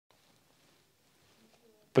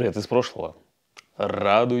Привет из прошлого.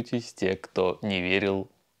 Радуйтесь те, кто не верил,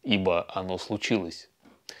 ибо оно случилось.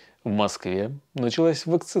 В Москве началась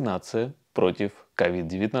вакцинация против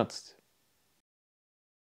COVID-19.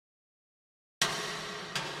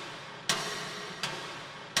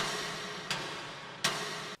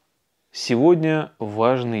 Сегодня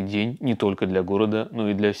важный день не только для города, но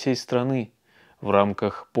и для всей страны. В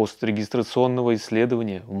рамках пострегистрационного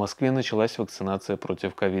исследования в Москве началась вакцинация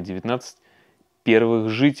против COVID-19 первых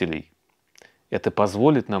жителей. Это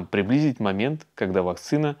позволит нам приблизить момент, когда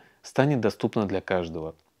вакцина станет доступна для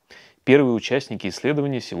каждого. Первые участники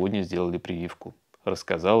исследования сегодня сделали прививку,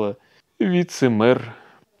 рассказала вице-мэр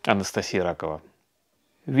Анастасия Ракова.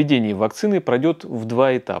 Введение вакцины пройдет в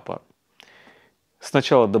 2 этапа.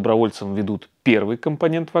 Сначала добровольцам введут первый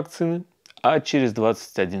компонент вакцины, а через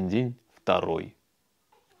 21 день второй.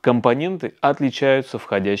 Компоненты отличаются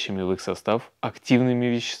входящими в их состав активными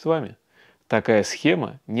веществами. Такая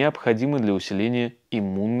схема необходима для усиления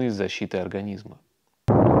иммунной защиты организма.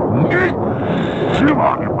 Ничего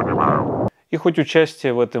не понимаю. И хоть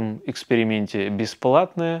участие в этом эксперименте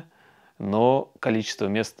бесплатное, но количество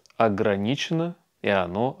мест ограничено, и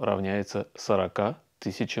оно равняется 40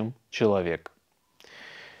 тысячам человек.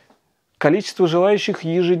 Количество желающих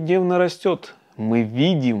ежедневно растет. Мы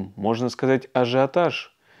видим, можно сказать,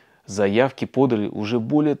 ажиотаж. Заявки подали уже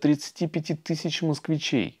более 35 тысяч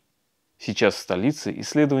москвичей. Сейчас в столице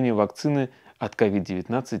исследование вакцины от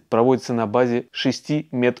COVID-19 проводится на базе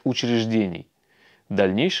 6 медучреждений. В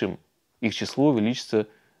дальнейшем их число увеличится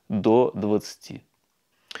до 20.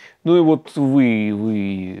 Ну и вот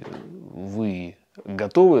вы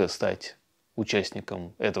готовы стать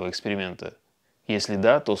участником этого эксперимента? Если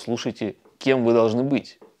да, то слушайте, кем вы должны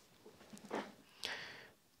быть.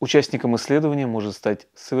 Участником исследования может стать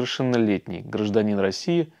совершеннолетний гражданин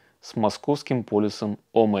России с московским полисом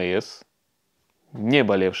ОМС, не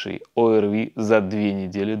болевший ОРВИ за 2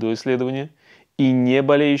 недели до исследования и не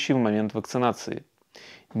болеющий в момент вакцинации,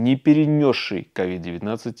 не перенесший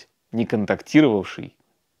COVID-19, не контактировавший,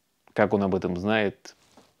 как он об этом знает,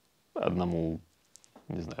 одному,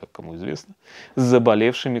 не знаю, кому известно, с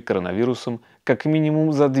заболевшими коронавирусом как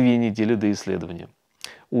минимум за 2 недели до исследования.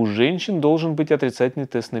 У женщин должен быть отрицательный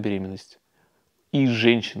тест на беременность. И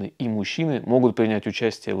женщины, и мужчины могут принять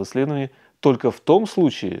участие в исследовании только в том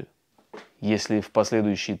случае, если в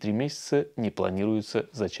последующие 3 месяца не планируется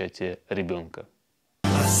зачатие ребенка.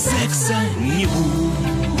 Секса не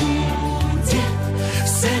будет,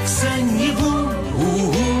 секса не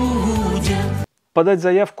будет. Подать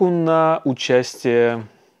заявку на участие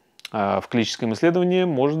в клиническом исследовании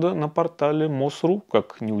можно на портале МОС.ру,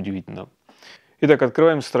 как неудивительно. Итак,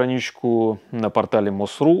 открываем страничку на портале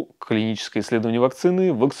МОС.ру. Клиническое исследование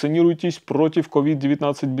вакцины. Вакцинируйтесь против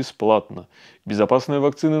COVID-19 бесплатно. Безопасная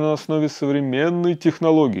вакцина на основе современной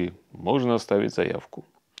технологии. Можно оставить заявку.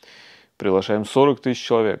 Приглашаем 40 тысяч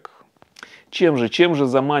человек. Чем же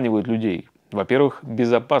заманивают людей? Во-первых,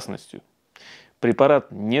 безопасностью.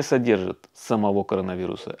 Препарат не содержит самого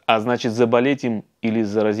коронавируса, а значит заболеть им или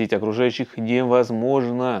заразить окружающих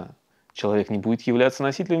невозможно. Человек не будет являться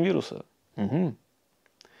носителем вируса. Угу.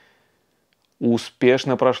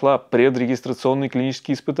 Успешно прошла предрегистрационные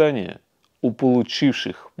клинические испытания. У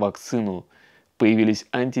получивших вакцину появились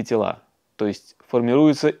антитела, то есть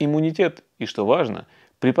формируется иммунитет. И что важно,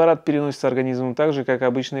 препарат переносится организмом так же, как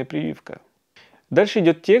обычная прививка. Дальше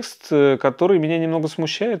идет текст, который меня немного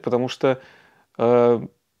смущает, потому что,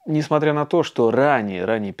 несмотря на то, что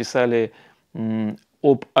ранее писали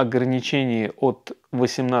об ограничении от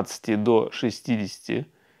 18 до 60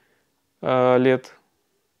 лет,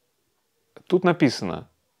 тут написано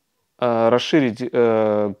расширить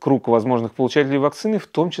круг возможных получателей вакцины, в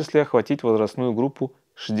том числе охватить возрастную группу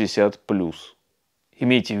 60+.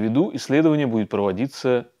 Имейте в виду, исследование будет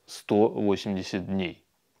проводиться 180 дней.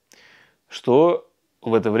 Что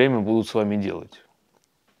в это время будут с вами делать?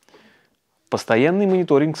 Постоянный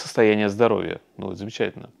мониторинг состояния здоровья. Ну, это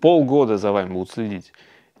замечательно. Полгода за вами будут следить.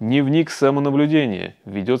 Дневник самонаблюдения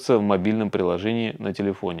ведется в мобильном приложении на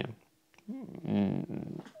телефоне.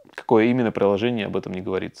 Какое именно приложение, об этом не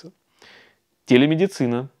говорится.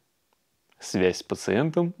 Телемедицина. Связь с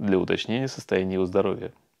пациентом для уточнения состояния его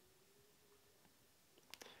здоровья.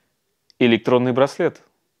 Электронный браслет.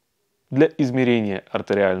 Для измерения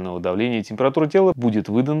артериального давления и температуры тела будет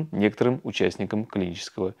выдан некоторым участникам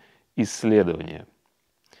клинического исследования.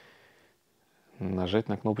 Нажать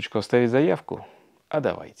на кнопочку «Оставить заявку». А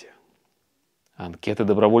давайте. Анкета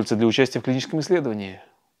добровольца для участия в клиническом исследовании.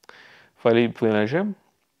 Фамилия,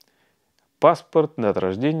 паспорт, дата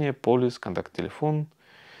рождения, полис, контакт, телефон.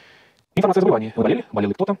 Информация о заболевании. Вы болели? Болел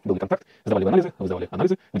ли кто-то? Был ли контакт? Сдавали вы анализы? Вы сдавали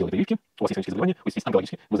анализы? Вы делали прививки? У вас есть хронические заболевания? Вы есть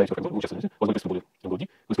онкологические? Вы сдаете кровь, вы участвуете в возможности боли в груди?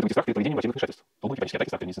 Вы испытываете страх перед проведением врачебных вмешательств? Полные панические атаки,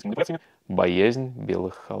 страх перед медицинскими манипуляциями? Боязнь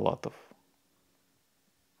белых халатов.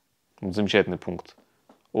 Замечательный пункт.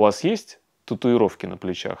 У вас есть татуировки на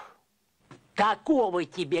плечах? Какого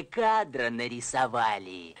тебе кадра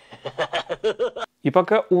нарисовали? И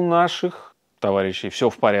пока у наших товарищей все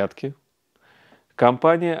в порядке,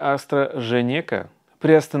 компания AstraZeneca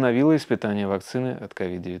приостановила испытания вакцины от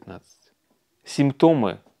COVID-19.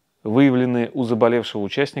 Симптомы, выявленные у заболевшего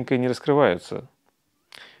участника, не раскрываются.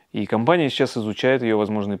 И компания сейчас изучает ее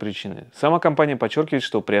возможные причины. Сама компания подчеркивает,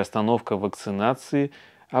 что приостановка вакцинации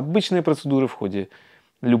 – обычная процедура в ходе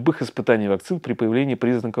любых испытаний вакцин при появлении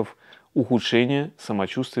признаков ухудшения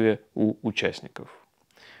самочувствия у участников.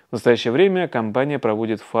 В настоящее время компания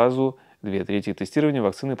проводит фазу 2/3 тестирования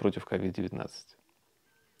вакцины против COVID-19.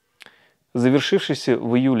 Завершившийся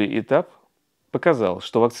в июле этап показал,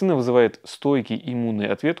 что вакцина вызывает стойкий иммунный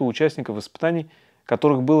ответ у участников испытаний,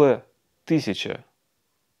 которых было 1000.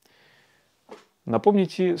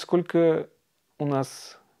 Напомните, сколько у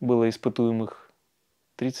нас было испытуемых?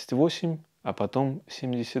 38, а потом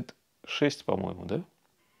 76, по-моему, да?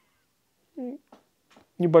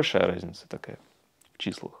 Небольшая разница такая в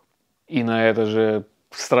числах. И на это же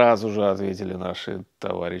сразу же ответили наши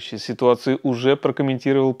товарищи. Ситуацию уже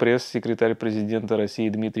прокомментировал пресс-секретарь президента России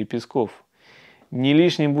Дмитрий Песков. Не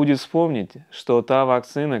лишним будет вспомнить, что та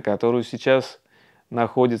вакцина, которую сейчас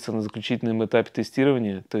находится на заключительном этапе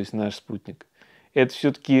тестирования, то есть наш спутник, это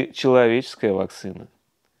все-таки человеческая вакцина.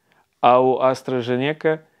 А у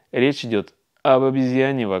AstraZeneca речь идет об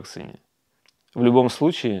обезьяньей вакцине. В любом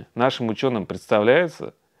случае, нашим ученым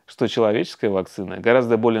представляется, что человеческая вакцина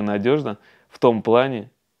гораздо более надежна в том плане,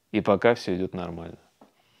 и пока все идет нормально.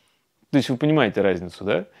 То есть вы понимаете разницу,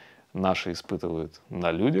 да? Наши испытывают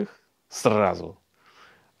на людях сразу,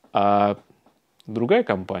 а другая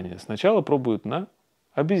компания сначала пробует на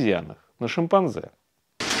обезьянах, на шимпанзе.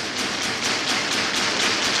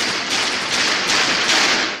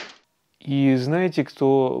 И знаете,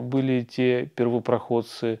 кто были те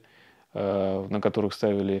первопроходцы, на которых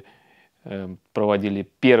проводили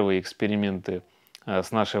первые эксперименты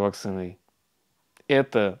с нашей вакциной?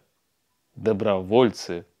 Это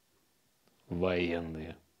добровольцы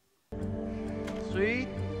военные. 3,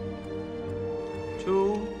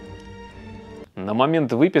 2. На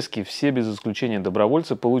момент выписки все без исключения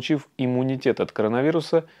добровольцы, получив иммунитет от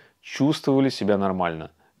коронавируса, чувствовали себя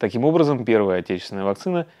нормально. Таким образом, первая отечественная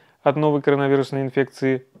вакцина от новой коронавирусной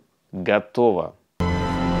инфекции готова.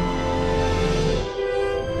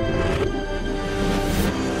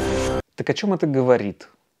 Так о чем это говорит?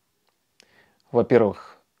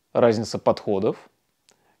 Во-первых, разница подходов,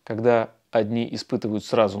 когда одни испытывают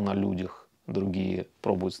сразу на людях, другие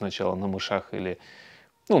пробуют сначала на мышах или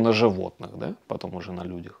на животных, да, потом уже на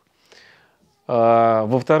людях.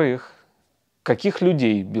 Во-вторых, каких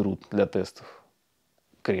людей берут для тестов?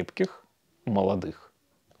 Крепких, молодых.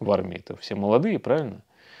 В армии-то все молодые, правильно?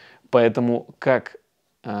 Поэтому как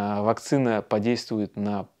вакцина подействует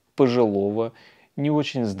на пожилого, не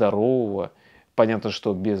очень здорового, понятно,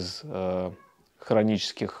 что без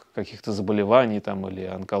хронических каких-то заболеваний там, или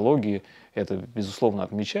онкологии, это, безусловно,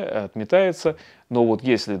 отметается. Но вот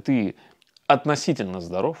если ты относительно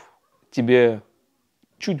здоров, тебе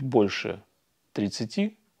чуть больше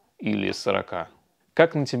 30 или 40,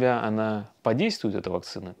 как на тебя она подействует, эта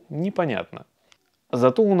вакцина, непонятно.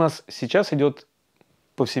 Зато у нас сейчас идет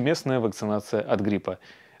повсеместная вакцинация от гриппа.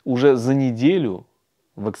 Уже за неделю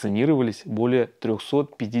вакцинировались более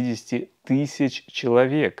 350 тысяч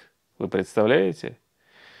человек. Вы представляете,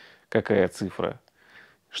 какая цифра?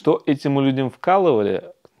 Что этим людям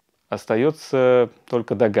вкалывали, остается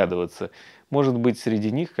только догадываться. Может быть, среди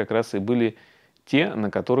них как раз и были те, на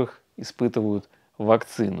которых испытывают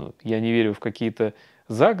вакцину. Я не верю в какие-то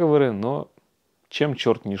заговоры, но чем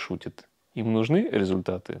черт не шутит. Им нужны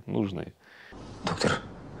результаты? Нужны. Доктор,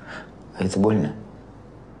 а это больно?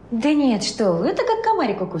 Да нет, что вы, это как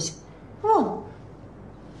комарик укусит. Вон.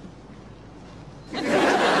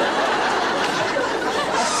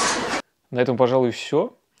 На этом, пожалуй,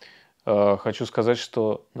 все. Хочу сказать,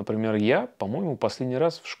 что, например, я, по-моему, последний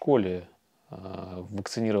раз в школе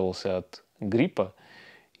вакцинировался от гриппа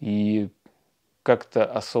и как-то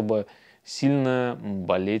особо сильно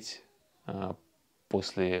болеть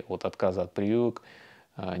после отказа от прививок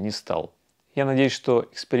не стал. Я надеюсь, что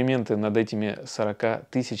эксперименты над этими 40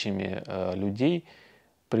 тысячами людей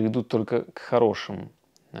приведут только к хорошим,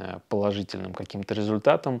 положительным каким-то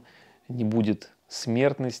результатам. Не будет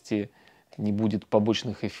смертности, не будет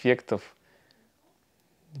побочных эффектов.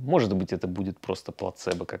 Может быть, это будет просто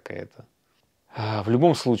плацебо какая-то. В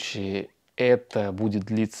любом случае, это будет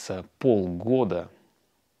длиться полгода,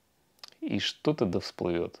 и что-то да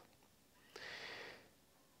всплывет.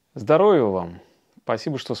 Здоровья вам!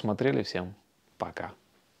 Спасибо, что смотрели. Всем пока!